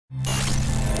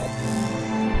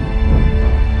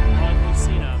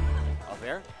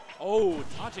Oh,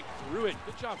 dodging through it.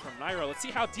 Good job from Nairo. Let's see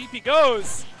how deep he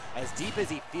goes. As deep as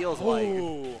he feels like.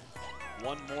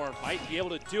 One more might be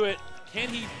able to do it. Can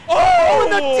he? Oh,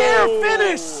 the dare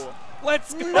finish!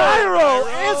 Let's go. Nairo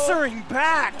answering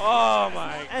back. Oh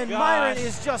my god. And Myran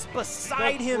is just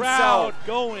beside the himself. Crowd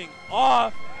going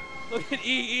off. Look at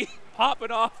EE popping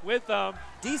off with them.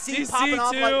 DC popping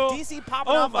off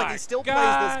like he still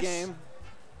plays this game.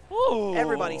 Ooh.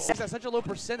 Everybody. He's at such a low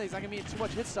percent, he's not going to be in too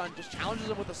much hit stun. Just challenges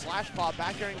him with a slash pop,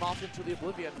 back airing him off into the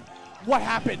oblivion. What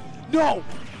happened? No!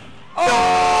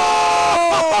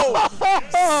 Oh!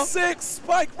 6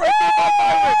 spike right there by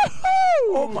Myran.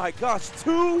 Oh my gosh,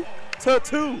 2 to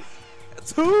 2.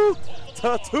 2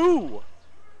 to 2.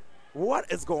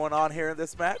 What is going on here in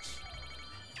this match?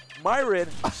 Myran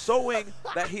showing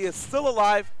that he is still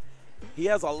alive. He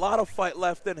has a lot of fight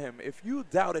left in him. If you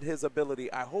doubted his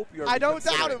ability, I hope you're. I don't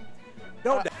doubt him.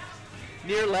 Don't doubt.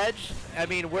 Near ledge. I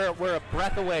mean, we're a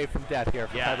breath away from death here.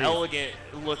 Yeah, Elegant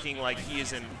looking like he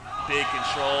is in big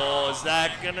control. Is that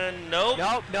gonna? Nope.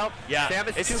 Nope. Yeah,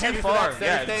 Samus it's too too heavy far. for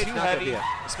that Yeah, stage. too heavy,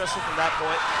 especially from that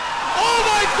point. Oh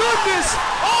my goodness!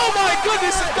 Oh my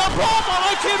goodness! The bomb!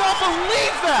 I cannot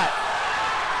believe that!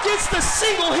 Gets the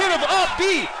single hit of up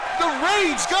B. The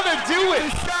range gonna do it.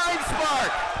 The Shine Spark.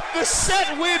 The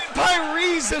set win by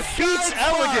Reese beats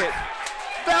Elegant.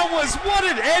 That was what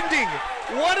an ending.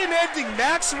 What an ending.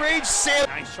 Max range Sam.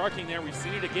 Nice sharking there. We've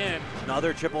seen it again.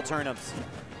 Another triple turnips.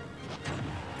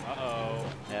 Uh-oh.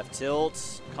 F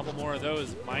tilts. A couple more of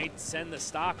those might send the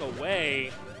stock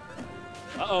away.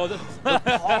 Uh-oh. The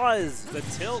pause. The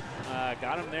tilt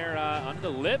got him there under the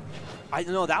lip. I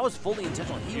know that was fully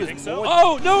intentional. He was Think so? more.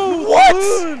 Oh, no! What?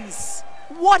 Balloons!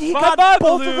 What? He Bye-bye, got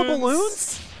both of the balloons.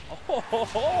 balloons?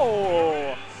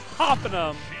 Oh, hopping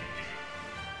them.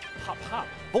 Hop, hop.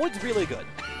 Void's really good.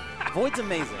 Void's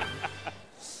amazing.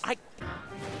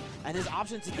 And his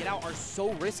options to get out are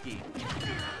so risky.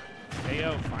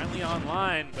 KO finally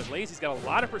online, but Lazy's got a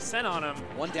lot of percent on him.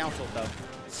 One down tilt though.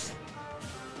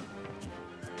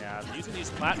 Yeah, using these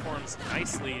platforms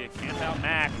nicely to camp out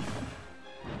Mac.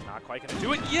 Not quite gonna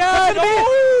do it yet.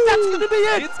 That's gonna be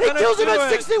it. He kills him at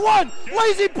 61.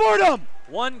 Lazy boredom.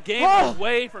 One game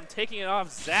away from taking it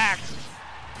off Zach.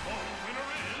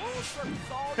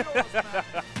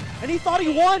 And he thought he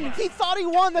won. He thought he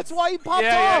won. That's why he popped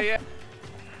off. Yeah.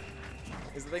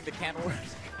 Is the thing that can't work.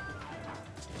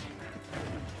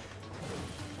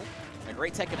 A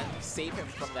great tech gonna save him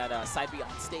from that side B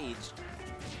on stage.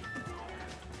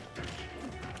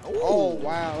 Oh,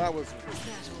 wow. That was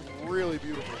really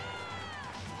beautiful.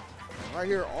 Right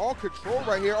here, all control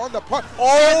right here on the punt.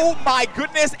 Oh my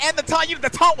goodness! And the taunt, the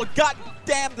taunt was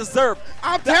goddamn deserved.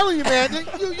 I'm telling you, man,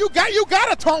 you got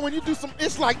a taunt when you do some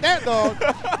ish like that, dog.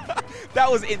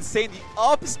 That was insane. The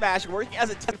up smash working as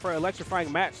a for an electrifying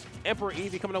match. Emperor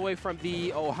Easy coming away from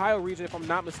the Ohio region, if I'm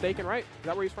not mistaken, right? Is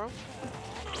that where he's from?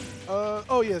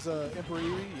 Oh yes, Emperor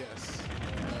Erie, yes.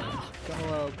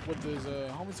 Kind of with his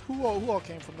homies. Who all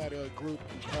came from that group?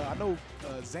 I know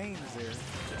Zane's there.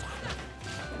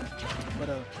 But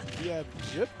yeah,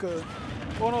 Jipka.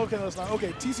 Oh no, okay, that's not.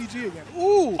 Okay, TCG again.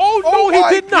 Ooh! Oh no, he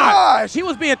did not. Gosh. He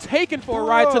was being taken for a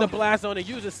ride to the blast zone and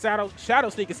used his shadow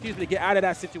sneak, to get out of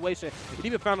that situation. He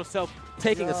even found himself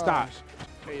taking a stock.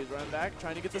 Okay, he's running back,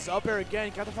 trying to get this up air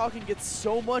again. Captain Falcon gets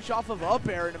so much off of up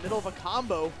air in the middle of a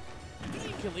combo.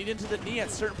 He can lead into the knee at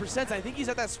certain percents. I think he's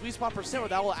at that sweet spot percent where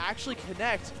that will actually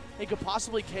connect and could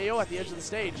possibly KO at the edge of the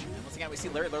stage. Once again, we see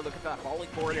Lurr looking for that falling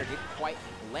forward there. Didn't quite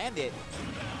land it.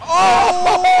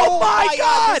 Oh my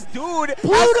God! This dude,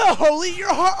 Pluto, holy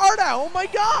your heart out! Oh my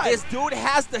God! This dude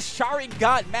has the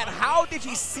Sharingan, man. How did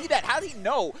he see that? How did he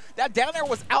know that down there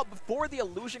was out before the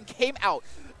illusion came out?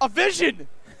 A vision.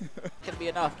 Gonna be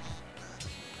enough.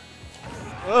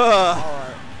 All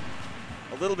right.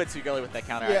 A little bit too early with that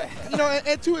counter. Yeah, you know,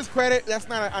 and to his credit, that's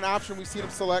not an option we've seen him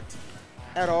select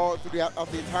at all through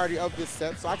the entirety of this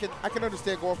set. So I can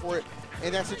understand going for it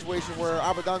in that situation where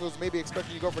Abadango's maybe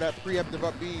expecting you to go for that preemptive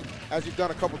up B as you've done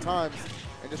a couple times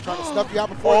and just trying to stuff you out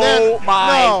before then. Oh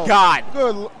my God.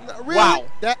 Good. Really? Wow.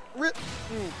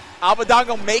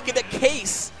 Abadango making a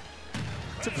case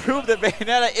to prove that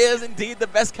Bayonetta is indeed the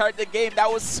best card in the game. That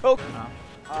was so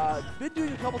Been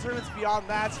doing a couple tournaments beyond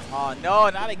that. Oh, no,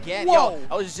 not again. Whoa. Yo,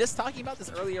 I was just talking about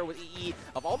this earlier with EE.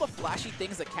 Of all the flashy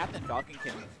things that Captain Falcon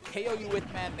can KO you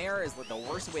with, man, Nair is the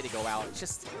worst way to go out. It's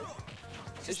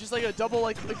just like a double,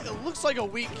 like it looks like a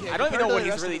weak kick. I don't even know what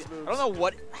he's really, I don't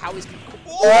know how he's.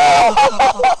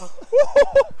 Oh!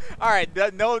 All right,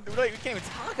 no, we can't even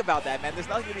talk about that, man. There's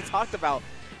nothing to be talked about.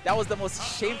 That was the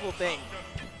most shameful thing.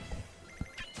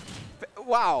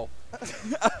 Wow.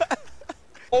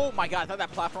 Oh my god, I thought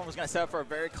that platform was going to set up for a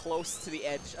very close to the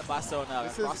edge of Bastone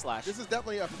cross slash. This is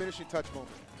definitely a finishing touch moment.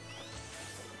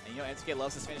 And you know, MTK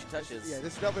loves his finishing touches. Yeah,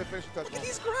 this is definitely a finishing touch moment. Look at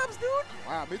these grabs, dude.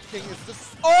 Wow, Mitch King is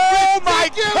just... Oh my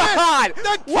god!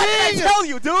 The king, what did I tell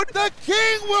you, dude? The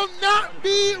king will not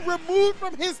be removed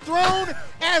from his throne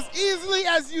as easily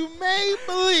as you may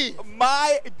believe.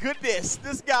 My goodness,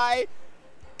 this guy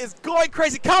is going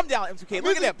crazy. Calm down, M2K.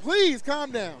 Look at him. Please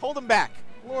calm down. Hold him back.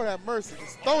 Lord have mercy.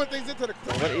 Just throwing things into the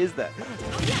crowd. What is that?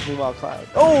 Meanwhile, Cloud.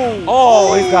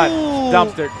 Oh, he's got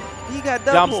dumpstered. He got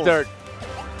doubled. Dumpstered.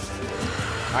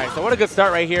 All right, so what a good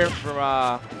start right here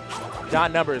from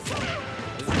John Numbers.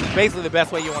 This is basically the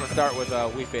best way you want to start with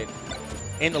Wii Fit.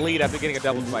 In the lead after getting a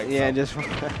double spike. Yeah, so.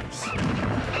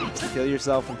 just kill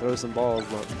yourself and throw some balls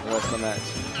the rest of the match.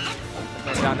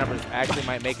 John Numbers actually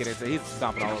might make it into. He's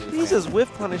stomping all over this. He's just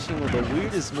whiff punishing with the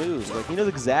weirdest moves. Like, he knows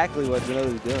exactly what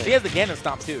Zeno's doing. He has the Ganon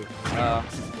stomp too.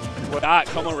 Got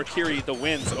Komo Rikiri the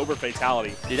wins over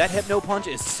Fatality. Dude, that Hypno Punch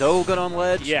is so good on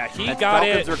ledge. Yeah, he and got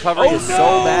Falcon's it. recovery is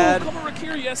so bad. Komo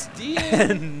Rikiri SD.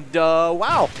 And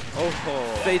wow.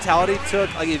 Fatality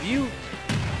took, like, if you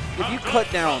cut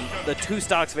down the 2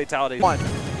 stocks Fatality. One,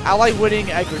 Ally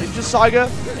winning at Greninja Saga,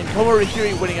 and Komo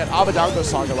Rikiri winning at Abadango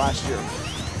Saga last year. All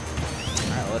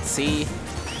right, let's see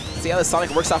how the Sonic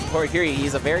works off of Korikiri.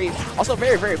 He's also a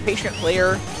very, very patient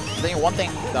player. I think one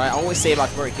thing that I always say about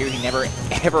Korikiri, he never,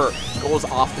 ever goes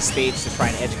off the stage to try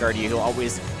and edge guard you. He'll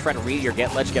always try to read your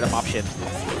ledge get up option.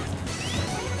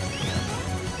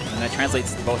 And that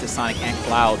translates to both his Sonic and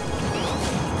Cloud.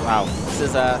 Wow, this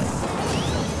is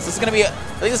gonna be. I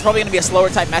think this is probably gonna be a slower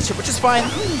type matchup, which is fine.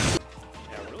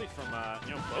 Yeah, really from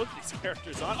both these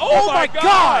characters on. Oh my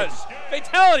gosh!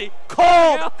 Fatality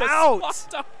called out.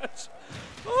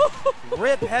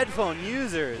 Rip headphone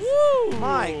users. Woo.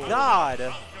 My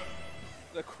God.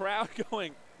 The crowd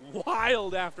going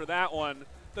wild after that one.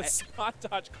 The spot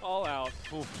dodge call out.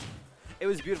 It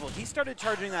was beautiful. He started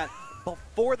charging that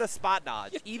before the spot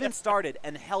dodge even started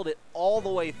and held it all the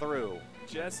way through.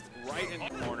 Just right in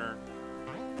the corner.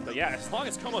 But yeah, as long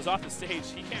as Komo's off the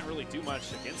stage, he can't really do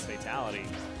much against Fatality.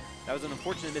 That was an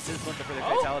unfortunate misinfluence for the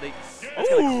Fatality. That's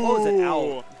going to close it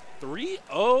out.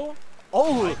 3-0.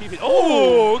 Oh,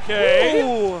 okay.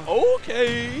 Ooh.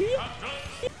 Okay.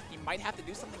 He might have to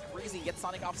do something crazy, get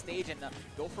Sonic off stage, and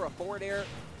go for a forward air.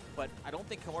 But I don't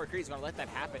think Komo Rikiri is going to let that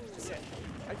happen.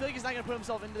 I feel like he's not going to put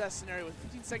himself into that scenario. With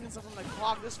 15 seconds left on the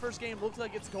clock, this first game looks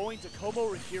like it's going to Komo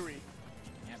Rikiri.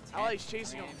 Ally's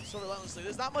chasing him so relentlessly.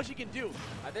 There's not much he can do.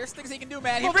 There's things he can do,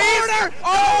 man. He forward!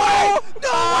 Oh,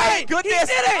 no way! Goodness!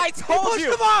 He did it! I told he you.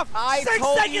 pushed him off. I 6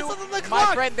 told seconds you, left on the clock.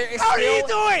 my friend. There is How still are you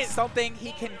doing? something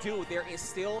he can do. There is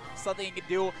still something he can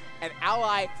do. And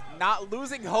Ally not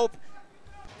losing hope.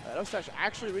 That up smash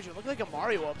actually reaching. Looked like a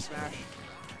Mario up smash.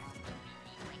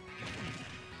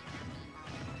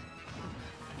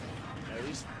 At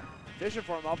least fishing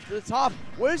for him up to the top.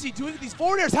 What is he doing with these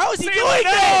forward airs? How is he doing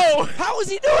that? How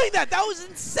is he doing that? That was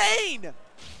insane.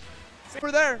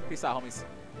 Over there. Peace out, homies.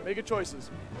 Make good choices.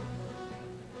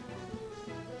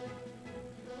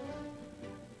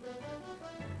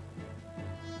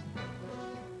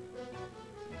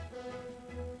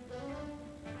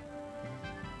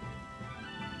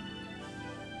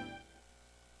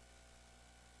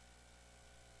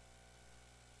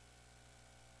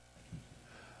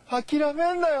諦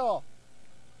めんなよ。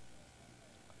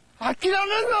諦めん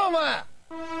なお前。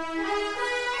どう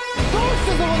し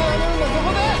てそこでやめるんだ。そ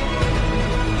こで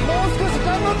もう少し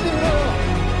頑張ってみろよ。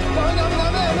ダ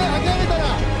メやめ諦めた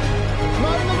ら周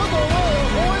りのことを思うよ。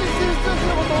応援してる人たち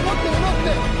のことを思ってみろっ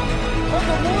て。あ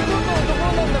ともうちょっとのとこ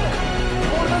ろなんだよ。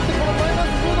俺だってこのマイナ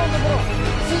ス10度のところ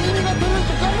しじみが取れるっ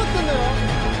て頑張ってんだよ。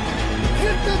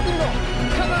絶対やってみろ。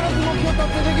必ず目標達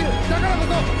成できる。だからこ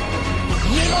そ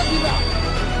ネバーギブアッ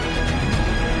プ。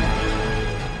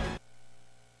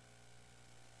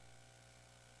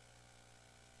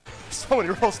So many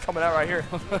rolls coming out right here.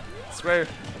 I swear.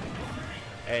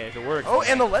 Hey, if it works. Oh,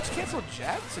 and the ledge cancel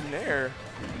Jackson there.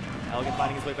 Elegant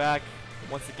finding his way back.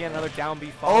 Once again, another down B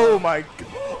fall. Oh my god.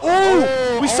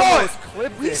 Oh, we saw it.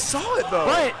 We it. saw it though.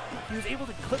 But he was able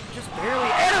to clip just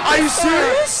barely. Are you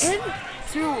serious?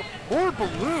 Into more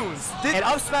balloons. And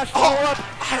up smash follow up.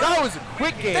 That was a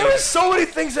quick game. There were so many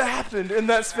things that happened in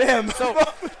that spam.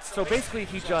 So basically,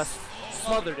 he just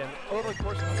smothered him over the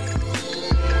course of